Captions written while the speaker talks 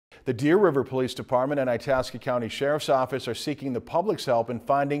The Deer River Police Department and Itasca County Sheriff's Office are seeking the public's help in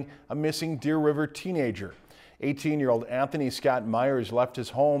finding a missing Deer River teenager. 18-year-old Anthony Scott Myers left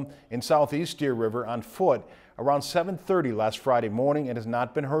his home in southeast Deer River on foot around 7:30 last Friday morning and has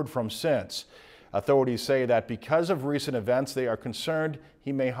not been heard from since. Authorities say that because of recent events, they are concerned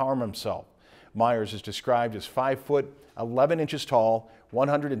he may harm himself. Myers is described as 5 foot 11 inches tall,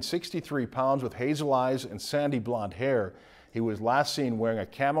 163 pounds with hazel eyes and sandy blonde hair. He was last seen wearing a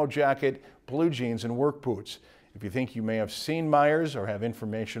camo jacket, blue jeans, and work boots. If you think you may have seen Myers or have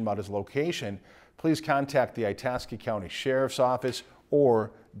information about his location, please contact the Itasca County Sheriff's Office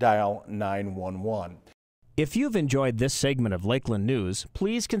or dial 911. If you've enjoyed this segment of Lakeland News,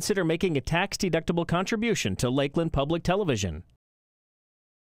 please consider making a tax-deductible contribution to Lakeland Public Television.